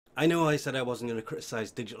I know I said I wasn't going to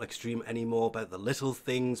criticise Digital Extreme anymore about the little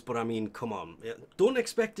things, but I mean, come on. Don't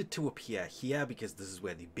expect it to appear here because this is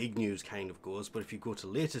where the big news kind of goes, but if you go to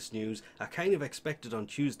latest news, I kind of expected on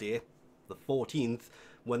Tuesday, the 14th,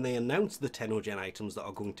 when they announced the Tennogen items that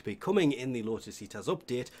are going to be coming in the Lotus Eaters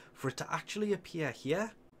update, for it to actually appear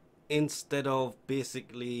here, instead of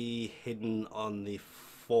basically hidden on the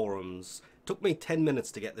forums. Took me 10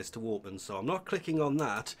 minutes to get this to open, so I'm not clicking on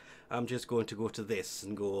that. I'm just going to go to this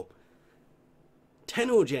and go,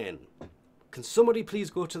 Tennogen. Can somebody please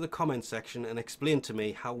go to the comment section and explain to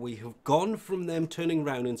me how we have gone from them turning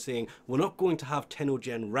around and saying we're not going to have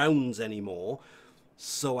Tennogen rounds anymore,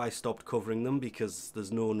 so I stopped covering them because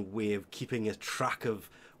there's no way of keeping a track of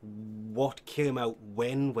what came out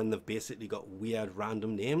when they've basically got weird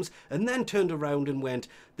random names, and then turned around and went,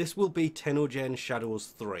 this will be Tennogen Shadows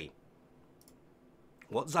 3.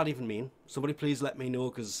 What does that even mean? Somebody please let me know,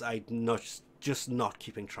 because I'm just not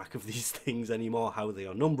keeping track of these things anymore, how they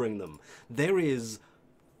are numbering them. There is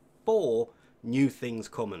 4 new things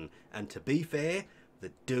coming, and to be fair, they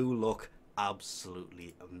do look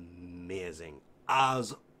absolutely amazing.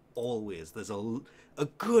 As always, there's a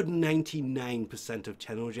good 99% of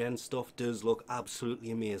Tennogen stuff does look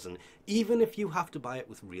absolutely amazing. Even if you have to buy it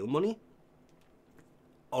with real money,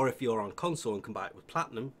 or if you're on console and can buy it with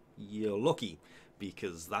Platinum, you're lucky,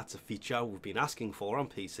 because that's a feature we've been asking for on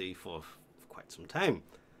PC for quite some time.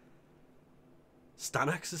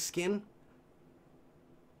 Stanax's skin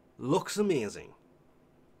looks amazing.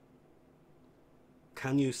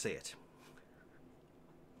 Can you see it?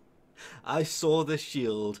 I saw the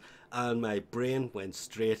shield and my brain went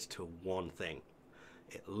straight to one thing.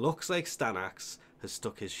 It looks like Stanax has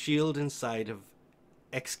stuck his shield inside of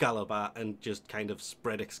Excalibur and just kind of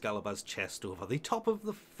spread Excalibur's chest over the top of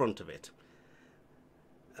the front of it.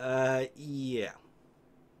 Yeah.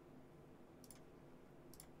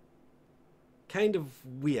 Kind of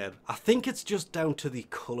weird. I think it's just down to the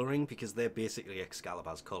colouring, because they're basically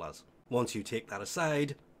Excalibur's colours. Once you take that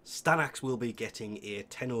aside, Stanax will be getting a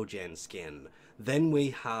Tennogen skin. Then we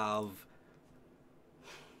have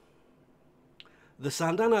the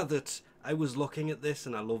Sandana that I was looking at this,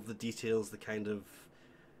 and I love the details, the kind of,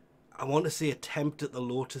 I want to say attempt at the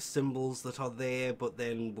Lotus symbols that are there, but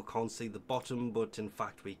then we can't see the bottom, but in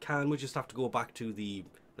fact we can. We just have to go back to the,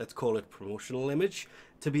 let's call it promotional image,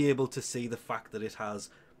 to be able to see the fact that it has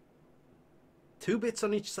 2 bits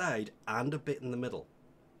on each side and a bit in the middle.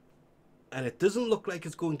 And it doesn't look like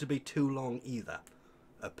it's going to be too long either.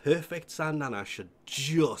 A perfect Sandana should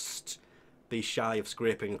just be shy of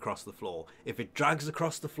scraping across the floor. If it drags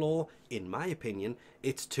across the floor, in my opinion,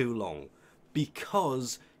 it's too long,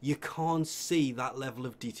 because you can't see that level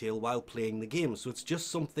of detail while playing the game, so it's just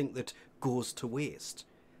something that goes to waste.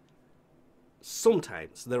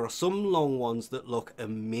 Sometimes there are some long ones that look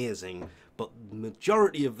amazing, but the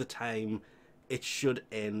majority of the time it should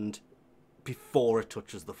end before it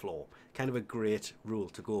touches the floor. Kind of a great rule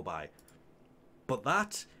to go by. But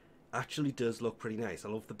that actually does look pretty nice. I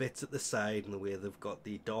love the bits at the side and the way they've got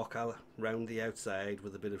the dark around the outside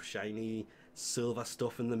with a bit of shiny silver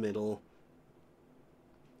stuff in the middle.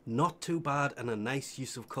 Not too bad, and a nice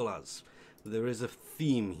use of colours. There is a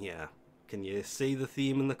theme here. Can you see the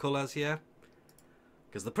theme in the colours here?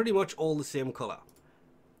 Because they're pretty much all the same colour.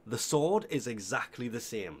 The sword is exactly the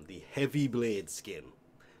same, the heavy blade skin.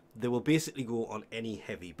 They will basically go on any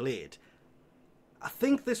heavy blade. I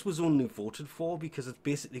think this was only voted for because it's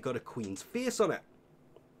basically got a queen's face on it.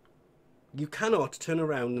 You cannot turn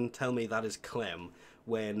around and tell me that is Clem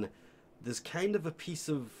when there's kind of a piece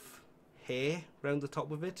of hair around the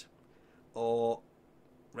top of it, or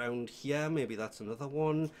round here, maybe that's another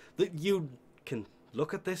one. That you can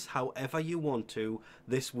look at this however you want to.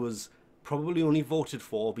 This was probably only voted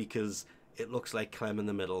for because it looks like Clem in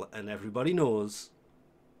the middle, and everybody knows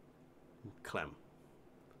Clem.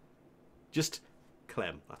 Just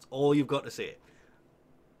Clem. That's all you've got to say.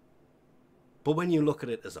 But when you look at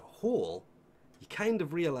it as a whole, you kind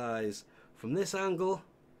of realise from this angle,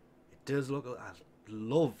 it does look, I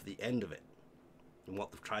love the end of it and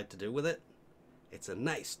what they've tried to do with it. It's a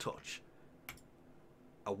nice touch.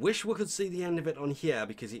 I wish we could see the end of it on here,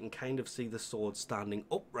 because you can kind of see the sword standing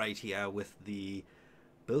upright here with the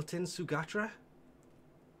built-in Sugatra.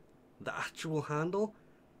 The actual handle.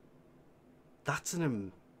 That's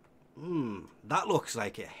an that looks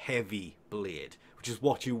like a heavy blade, which is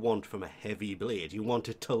what you want from a heavy blade. You want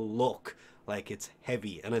it to look like it's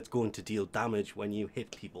heavy and it's going to deal damage when you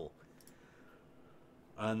hit people.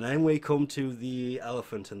 And then we come to the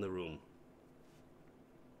elephant in the room.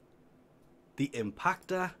 The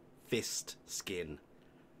Impactor Fist skin.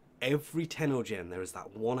 every Tennogen there is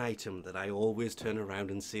that one item that I always turn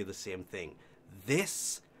around and say the same thing.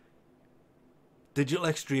 This Digital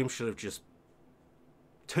Extreme should have just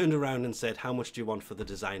turned around and said, how much do you want for the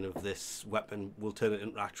design of this weapon? We'll turn it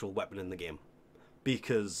into an actual weapon in the game.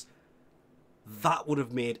 Because that would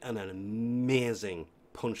have made an amazing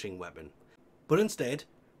punching weapon. But instead,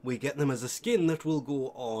 we get them as a skin that will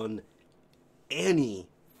go on any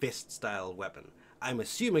fist-style weapon. I'm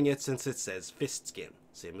assuming it since it says fist skin.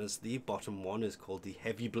 Same as the bottom one is called the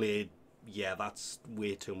heavy blade. Yeah, that's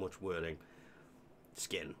way too much wording.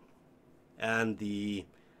 Skin. And the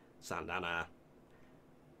Sandana.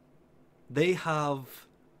 They have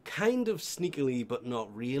kind of sneakily, but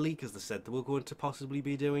not really, because they said they were going to possibly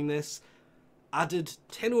be doing this, added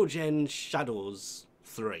Tennogen Shadows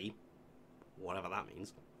 3, whatever that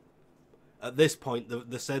means. At this point,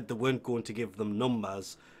 they said they weren't going to give them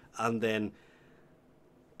numbers, and then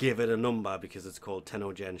give it a number because it's called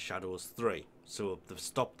Tennogen Shadows 3. So they've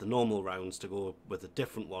stopped the normal rounds to go with a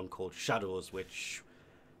different one called Shadows, which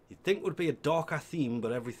you'd think would be a darker theme,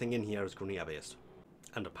 but everything in here is Grenier based.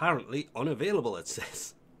 And apparently unavailable, it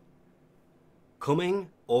says. Coming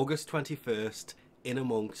August 21st in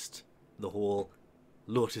amongst the whole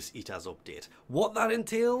Lotus Eaters update. What that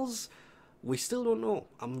entails, we still don't know.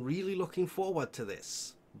 I'm really looking forward to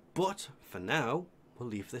this. But for now, we'll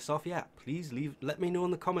leave this off. Yeah, please let me know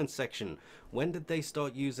in the comments section. When did they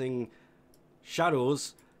start using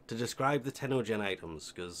shadows to describe the Tennogen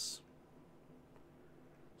items? Because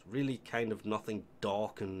really kind of nothing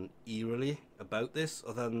dark and eerily about this,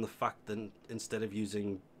 other than the fact that instead of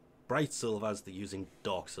using bright silvers, they're using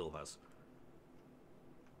dark silvers.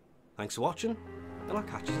 Thanks for watching, and I'll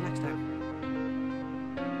catch you next time.